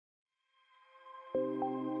Hi,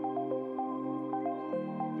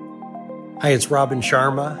 it's Robin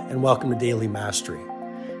Sharma, and welcome to Daily Mastery.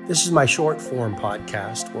 This is my short-form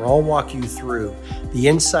podcast where I'll walk you through the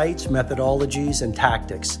insights, methodologies, and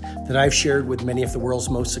tactics that I've shared with many of the world's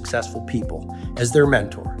most successful people as their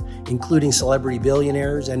mentor, including celebrity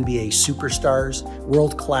billionaires, NBA superstars,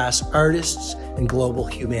 world-class artists, and global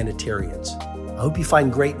humanitarians. I hope you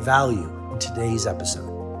find great value in today's episode.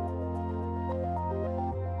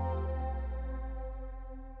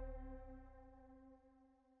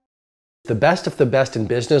 The best of the best in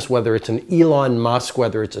business, whether it's an Elon Musk,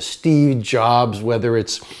 whether it's a Steve Jobs, whether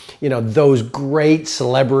it's, those great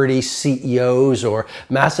celebrity CEOs or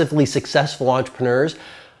massively successful entrepreneurs,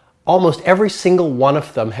 almost every single one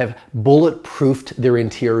of them have bulletproofed their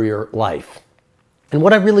interior life. And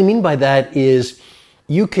what I really mean by that is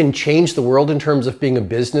you can change the world in terms of being a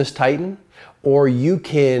business titan, or you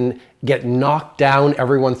can get knocked down,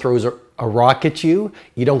 everyone throws a rock at you.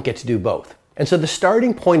 You don't get to do both. And so the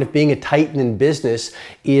starting point of being a titan in business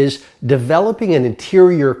is developing an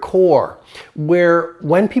interior core where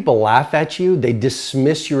when people laugh at you, they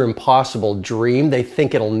dismiss your impossible dream. They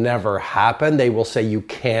think it'll never happen. They will say you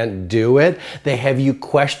can't do it. They have you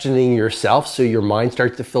questioning yourself, so your mind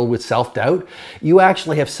starts to fill with self-doubt. You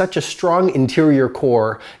actually have such a strong interior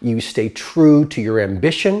core. You stay true to your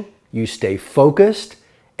ambition, you stay focused,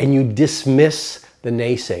 and you dismiss the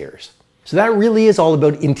naysayers. So that really is all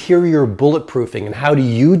about interior bulletproofing. And how do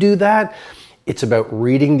you do that? It's about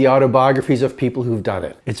reading the autobiographies of people who've done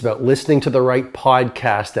it. It's about listening to the right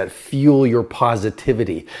podcasts that fuel your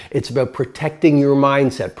positivity. It's about protecting your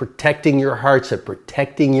mindset, protecting your heartset,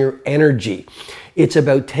 protecting your energy. It's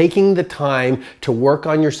about taking the time to work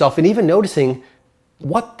on yourself and even noticing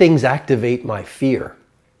what things activate my fear.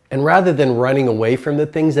 And rather than running away from the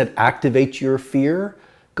things that activate your fear,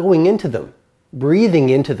 going into them, breathing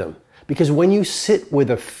into them. Because when you sit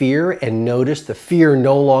with a fear and notice the fear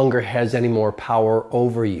no longer has any more power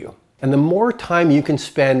over you. And the more time you can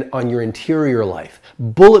spend on your interior life,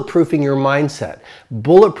 bulletproofing your mindset,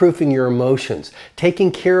 bulletproofing your emotions,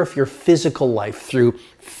 taking care of your physical life through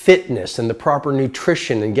fitness and the proper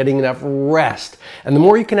nutrition and getting enough rest. And the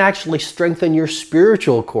more you can actually strengthen your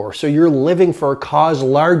spiritual core, so you're living for a cause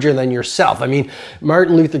larger than yourself.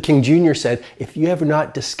 Martin Luther King Jr. said, if you have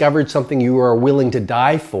not discovered something you are willing to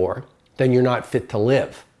die for, then you're not fit to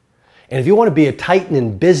live. And if you want to be a titan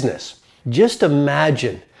in business, just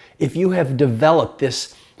imagine if you have developed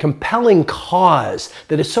this compelling cause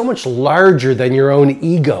that is so much larger than your own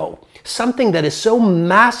ego, something that is so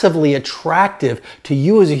massively attractive to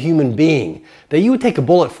you as a human being that you would take a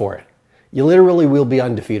bullet for it. You literally will be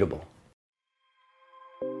undefeatable.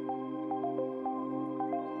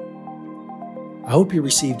 I hope you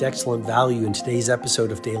received excellent value in today's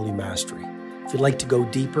episode of Daily Mastery. If you'd like to go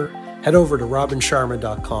deeper, head over to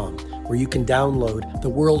robinsharma.com, where you can download the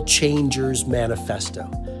World Changers Manifesto,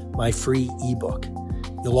 my free ebook.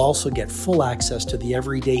 You'll also get full access to the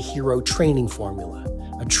Everyday Hero Training Formula,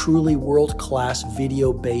 a truly world-class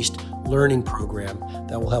video-based learning program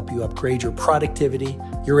that will help you upgrade your productivity,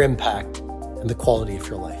 your impact, and the quality of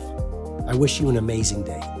your life. I wish you an amazing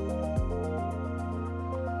day.